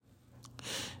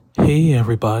Hey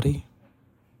everybody,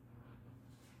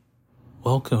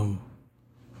 welcome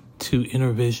to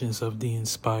Inner Visions of the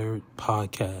Inspired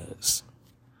podcast.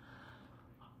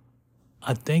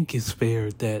 I think it's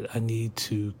fair that I need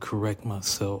to correct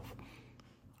myself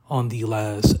on the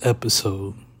last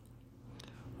episode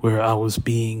where I was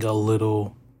being a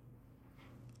little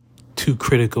too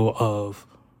critical of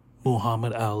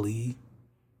Muhammad Ali,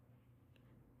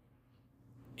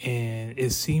 and it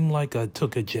seemed like I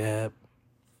took a jab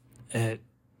at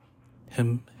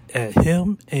him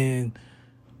and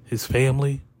his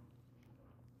family,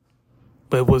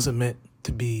 but it wasn't meant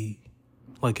to be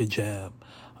like a jab.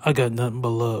 I got nothing but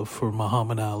love for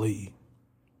Muhammad Ali.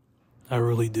 I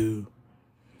really do.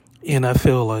 And I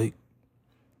feel like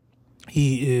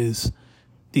he is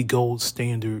the gold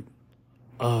standard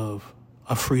of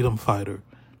a freedom fighter,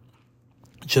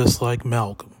 just like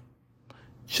Malcolm,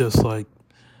 just like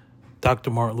Dr.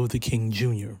 Martin Luther King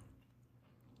Jr.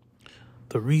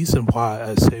 The reason why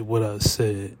I say what I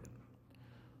said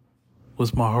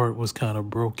was my heart was kind of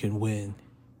broken when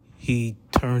he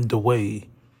turned away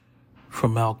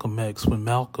from Malcolm X, when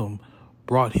Malcolm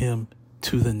brought him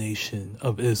to the Nation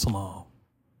of Islam.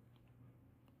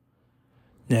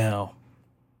 Now,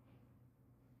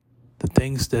 the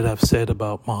things that I've said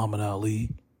about Muhammad Ali,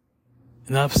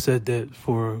 and I've said that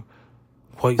for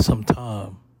quite some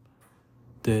time,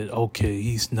 that okay,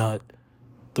 he's not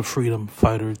the freedom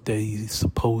fighter that he's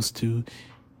supposed to.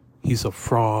 He's a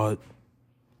fraud,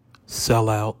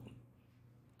 sellout.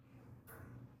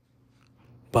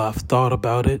 But I've thought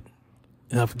about it,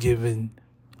 and I've given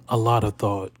a lot of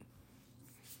thought.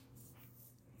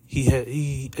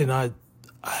 I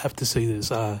have to say this,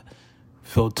 I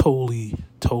felt totally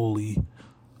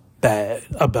bad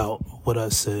about what I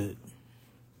said.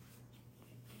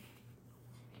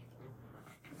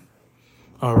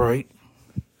 All right.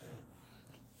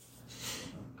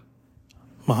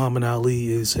 Muhammad Ali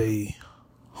is a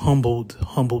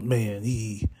humbled man.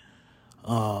 He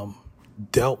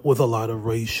dealt with a lot of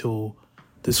racial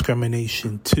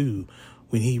discrimination too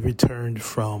when he returned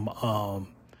from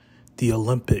the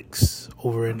Olympics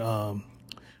over in when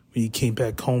he came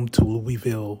back home to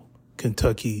Louisville,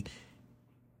 Kentucky.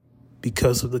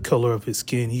 Because of the color of his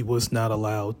skin, he was not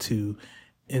allowed to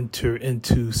enter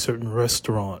into certain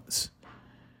restaurants,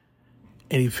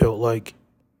 and he felt like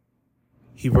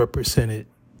he represented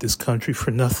this country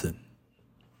for nothing.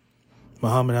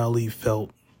 Muhammad Ali felt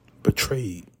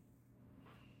betrayed.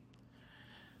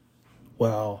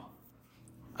 Well,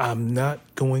 I'm not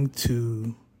going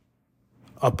to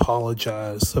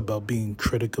apologize about being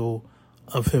critical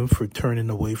of him for turning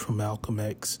away from Malcolm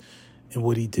X and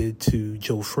what he did to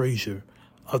Joe Frazier.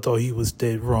 I thought he was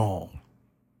dead wrong.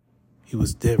 He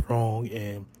was dead wrong,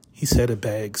 and he set a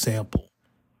bad example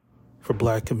for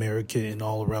Black America and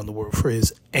all around the world for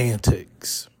his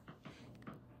antics.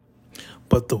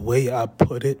 But the way I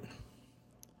put it,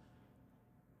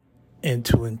 and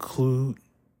to include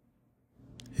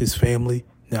his family,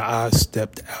 now I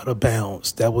stepped out of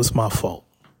bounds. That was my fault.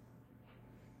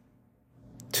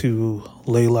 To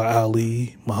Layla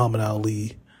Ali, Muhammad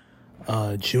Ali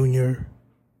Jr.,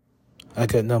 I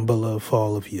got nothing but love for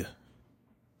all of you.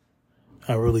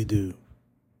 I really do.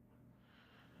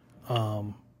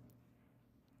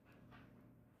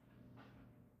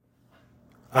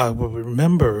 I will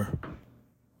remember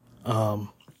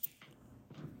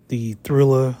the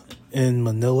Thriller in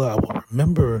Manila. I will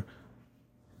remember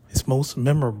his most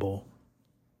memorable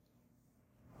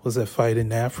was that fight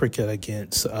in Africa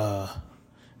against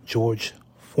George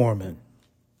Foreman.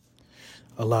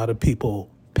 A lot of people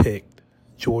picked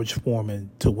George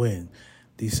Foreman to win.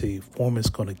 They say Foreman's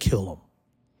going to kill him.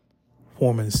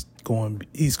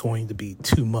 He's going to be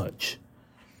too much.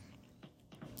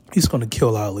 He's going to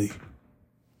kill Ali.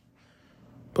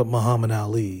 But Muhammad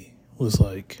Ali was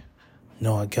like,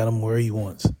 no, I got him where he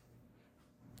wants.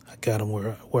 I got him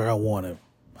where I want him.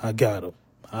 I got him.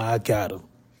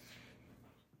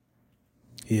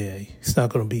 Yeah, he's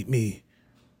not going to beat me.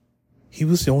 He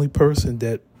was the only person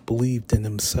that believed in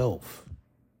himself.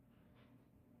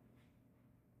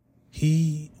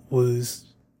 He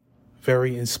was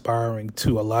very inspiring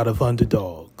to a lot of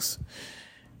underdogs.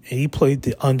 And he played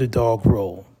the underdog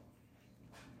role.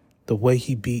 The way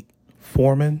he beat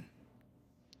Foreman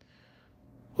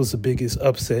was the biggest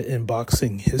upset in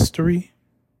boxing history.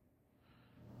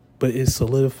 But it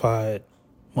solidified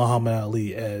Muhammad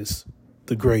Ali as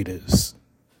the greatest.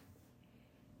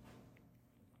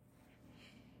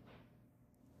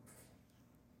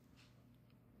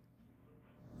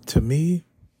 To me,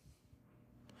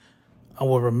 I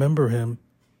will remember him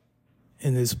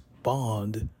in his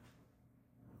bond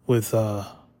with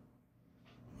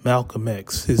Malcolm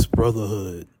X, his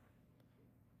brotherhood,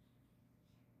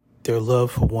 their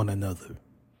love for one another.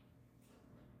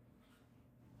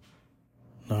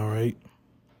 All right?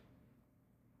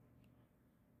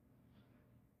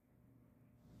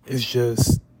 It's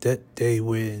just that day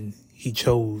when he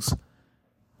chose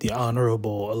the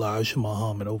Honorable Elijah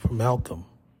Muhammad over Malcolm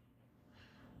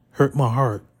hurt my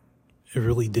heart. It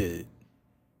really did.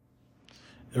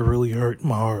 It really hurt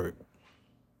my heart.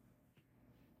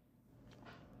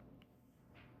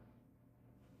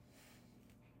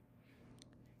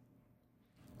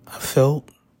 I felt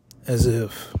as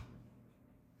if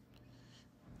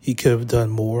he could have done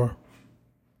more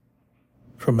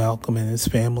for Malcolm and his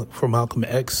family, for Malcolm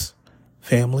X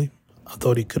family. I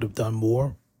thought he could have done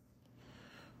more.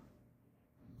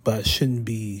 But I shouldn't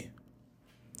be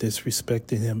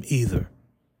disrespecting him either,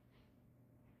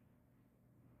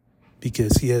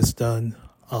 because he has done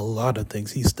a lot of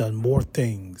things. He's done more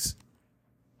things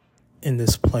in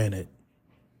this planet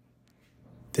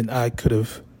than I could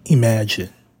have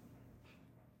imagined.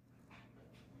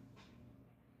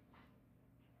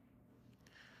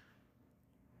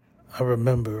 I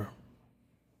remember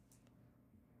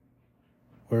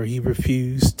where he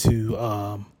refused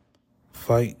to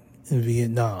fight in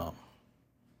Vietnam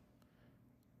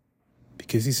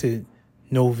because he said,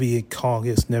 no Viet Cong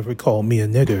has never called me a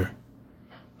nigger.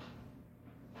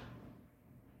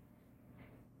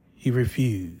 He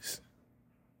refused.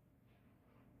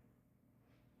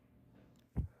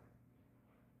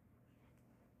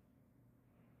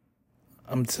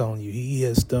 I'm telling you, he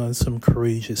has done some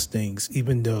courageous things,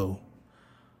 even though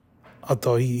I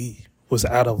thought he was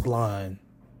out of line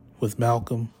with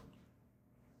Malcolm.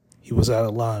 He was out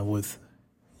of line with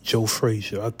Joe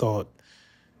Frazier. I thought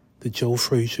the Joe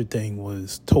Frazier thing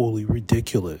was totally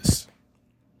ridiculous.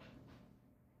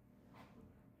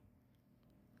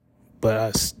 But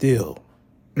I still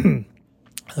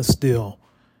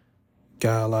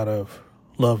got a lot of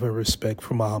love and respect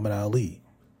for Muhammad Ali.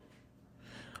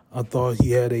 I thought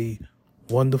he had a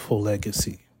wonderful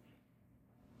legacy.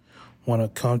 One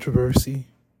of controversy,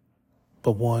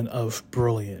 but one of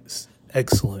brilliance,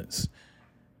 excellence,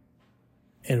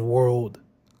 and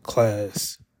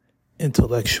world-class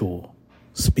intellectual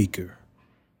speaker.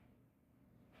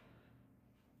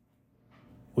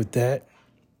 With that,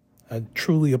 I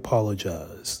truly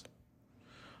apologize,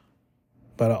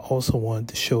 but I also wanted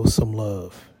to show some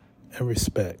love and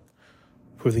respect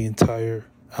for the entire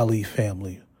Ali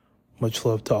family. Much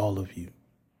love to all of you.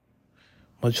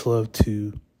 Much love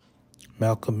to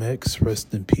Malcolm X,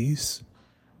 rest in peace,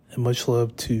 and much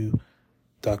love to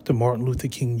Dr. Martin Luther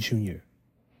King Jr.,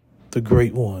 the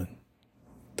great one,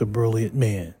 the brilliant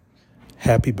man.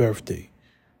 Happy birthday.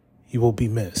 You will be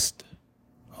missed,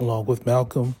 along with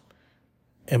Malcolm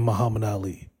and Muhammad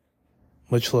Ali.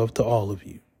 Much love to all of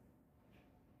you.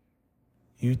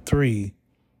 You three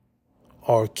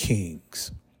are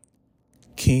kings.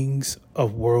 Kings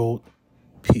of world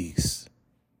peace.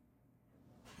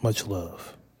 Much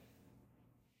love.